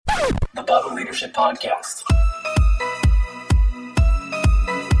Bible Leadership Podcast.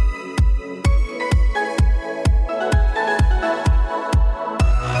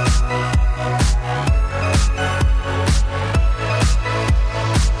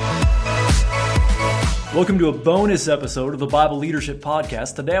 Welcome to a bonus episode of the Bible Leadership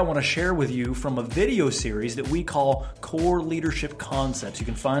Podcast. Today I want to share with you from a video series that we call Core Leadership Concepts. You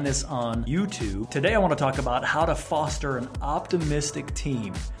can find this on YouTube. Today I want to talk about how to foster an optimistic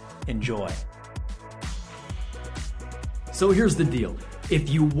team. Enjoy. So here's the deal. If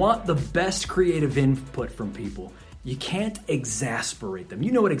you want the best creative input from people, you can't exasperate them.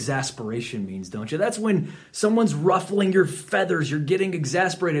 You know what exasperation means, don't you? That's when someone's ruffling your feathers. You're getting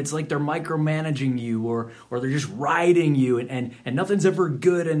exasperated. It's like they're micromanaging you or they're just riding you and nothing's ever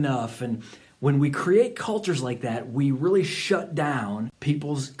good enough. And when we create cultures like that, we really shut down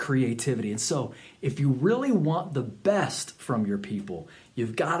people's creativity. And so if you really want the best from your people,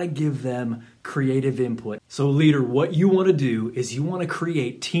 you've got to give them creative input. So leader, what you want to do is you want to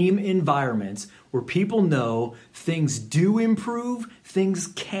create team environments where people know things do improve, things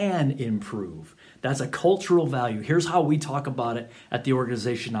can improve. That's a cultural value. Here's how we talk about it at the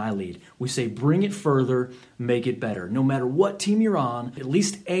organization I lead. We say, bring it further, make it better. No matter what team you're on, at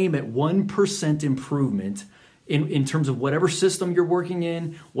least aim at 1% improvement in terms of whatever system you're working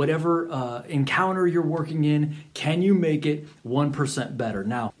in, whatever encounter you're working in. Can you make it 1% better?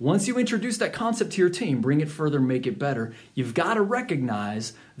 Now, once you introduce that concept to your team, bring it further, make it better, you've got to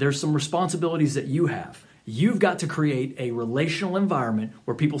recognize there's some responsibilities that you have. You've got to create a relational environment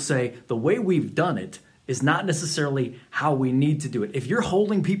where people say, the way we've done it is not necessarily how we need to do it. If you're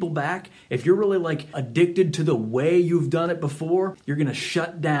holding people back, if you're really like addicted to the way you've done it before, you're going to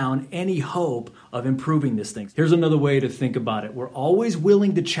shut down any hope of improving this thing. Here's another way to think about it. We're always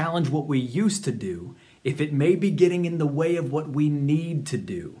willing to challenge what we used to do if it may be getting in the way of what we need to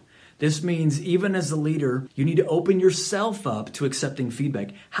do. This means even as a leader, you need to open yourself up to accepting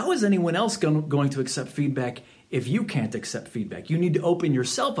feedback. How is anyone else going to accept feedback if you can't accept feedback? You need to open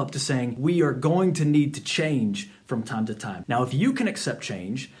yourself up to saying, we are going to need to change from time to time. Now, if you can accept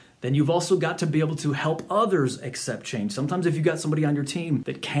change, then you've also got to be able to help others accept change. Sometimes if you've got somebody on your team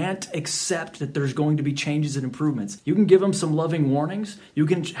that can't accept that there's going to be changes and improvements, you can give them some loving warnings. You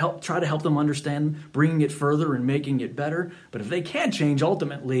can try to help them understand bringing it further and making it better. But if they can't change,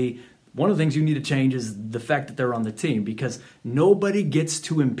 ultimately, one of the things you need to change is the fact that they're on the team, because nobody gets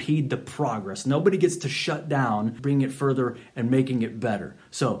to impede the progress. Nobody gets to shut down, bringing it further and making it better.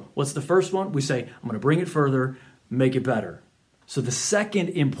 So what's the first one? We say, I'm going to bring it further, make it better. So the second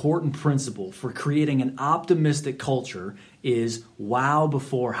important principle for creating an optimistic culture is wow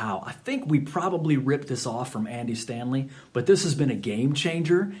before how. I think we probably ripped this off from Andy Stanley, but this has been a game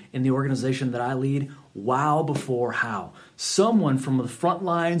changer in the organization that I lead. Wow before how. Someone from the front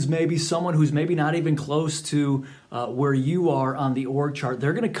lines, maybe someone who's maybe not even close to where you are on the org chart,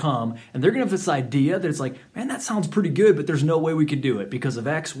 they're going to come and they're going to have this idea that it's like, man, that sounds pretty good, but there's no way we could do it because of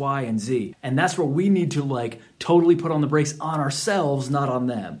X, Y, and Z. And that's where we need to totally put on the brakes on ourselves, not on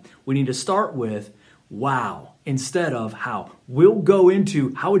them. We need to start with wow instead of how. We'll go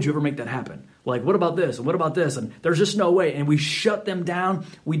into how would you ever make that happen? Like, what about this? And what about this? And there's just no way. And we shut them down.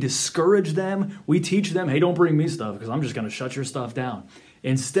 We discourage them. We teach them, hey, don't bring me stuff because I'm just going to shut your stuff down.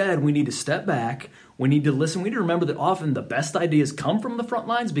 Instead, we need to step back. We need to listen. We need to remember that often the best ideas come from the front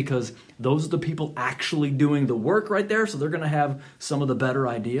lines because those are the people actually doing the work right there. So they're going to have some of the better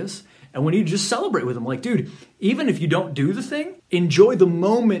ideas. And we need to just celebrate with them. Like, dude, even if you don't do the thing, enjoy the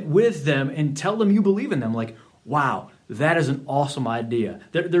moment with them and tell them you believe in them. Like, wow, that is an awesome idea.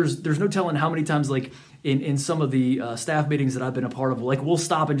 There's no telling how many times, in some of the staff meetings that I've been a part of, we'll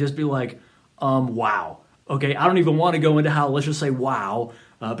stop and just be like, wow. Okay, I don't even want to go into how. Let's just say wow,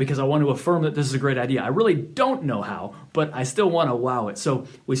 because I want to affirm that this is a great idea. I really don't know how, but I still want to wow it. So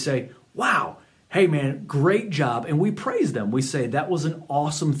we say, wow, hey man, great job. And we praise them. We say, that was an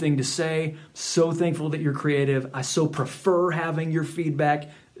awesome thing to say. So thankful that you're creative. I so prefer having your feedback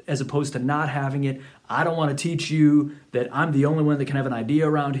as opposed to not having it. I don't want to teach you that I'm the only one that can have an idea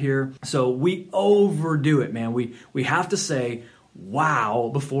around here. So we overdo it, man. We have to say wow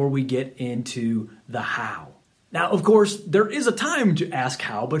before we get into the how. Now, of course, there is a time to ask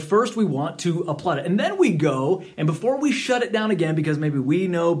how, but first we want to apply it. And then we go, and before we shut it down again, because maybe we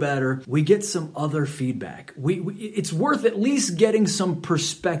know better, we get some other feedback. It's worth at least getting some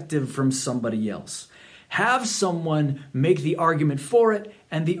perspective from somebody else. Have someone make the argument for it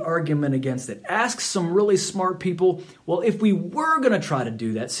and the argument against it. Ask some really smart people, well, if we were going to try to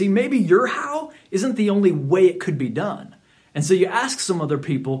do that, see, maybe your how isn't the only way it could be done. And so you ask some other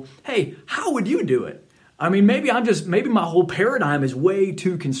people, hey, how would you do it? I mean, maybe my whole paradigm is way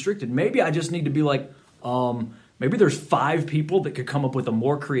too constricted. Maybe I just need to be like, maybe there's 5 people that could come up with a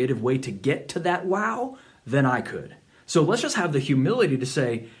more creative way to get to that wow than I could. So let's just have the humility to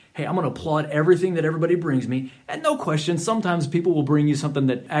say, hey, I'm going to applaud everything that everybody brings me. And no question, sometimes people will bring you something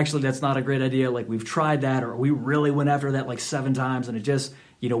that actually that's not a great idea. Like we've tried that, or we really went after that like 7 times and it just,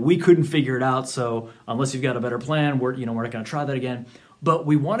 we couldn't figure it out. So unless you've got a better plan, we're not going to try that again. But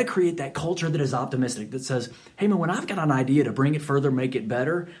we want to create that culture that is optimistic, that says, hey man, when I've got an idea to bring it further, make it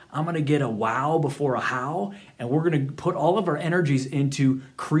better, I'm going to get a wow before a how, and we're going to put all of our energies into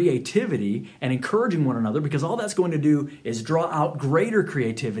creativity and encouraging one another, because all that's going to do is draw out greater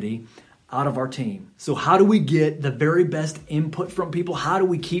creativity out of our team. So how do we get the very best input from people? How do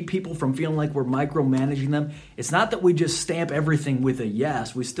we keep people from feeling like we're micromanaging them? It's not that we just stamp everything with a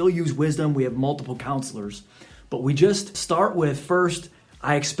yes. We still use wisdom. We have multiple counselors. But we just start with, first,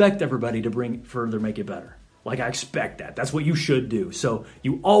 I expect everybody to bring further, make it better. Like I expect that. That's what you should do. So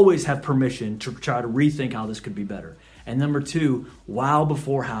you always have permission to try to rethink how this could be better. And number 2, wow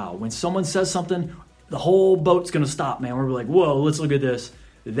before how. When someone says something, the whole boat's going to stop, man. We're like, whoa, let's look at this.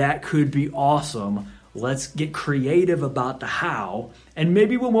 That could be awesome. Let's get creative about the how. And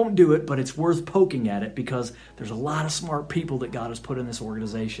maybe we won't do it, but it's worth poking at it because there's a lot of smart people that God has put in this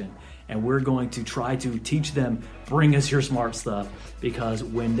organization. And we're going to try to teach them, bring us your smart stuff. Because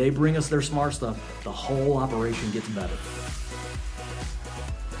when they bring us their smart stuff, the whole operation gets better.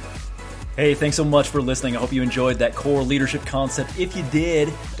 Hey, thanks so much for listening. I hope you enjoyed that core leadership concept. If you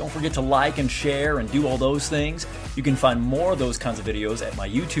did, don't forget to like and share and do all those things. You can find more of those kinds of videos at my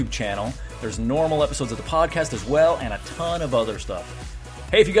YouTube channel. There's normal episodes of the podcast as well, and a ton of other stuff.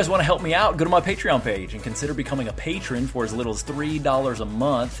 Hey, if you guys want to help me out, go to my Patreon page and consider becoming a patron for as little as $3 a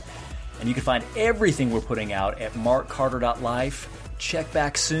month. And you can find everything we're putting out at markcarter.life. Check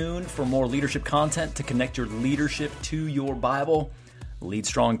back soon for more leadership content to connect your leadership to your Bible. Lead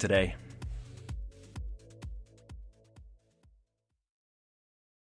strong today.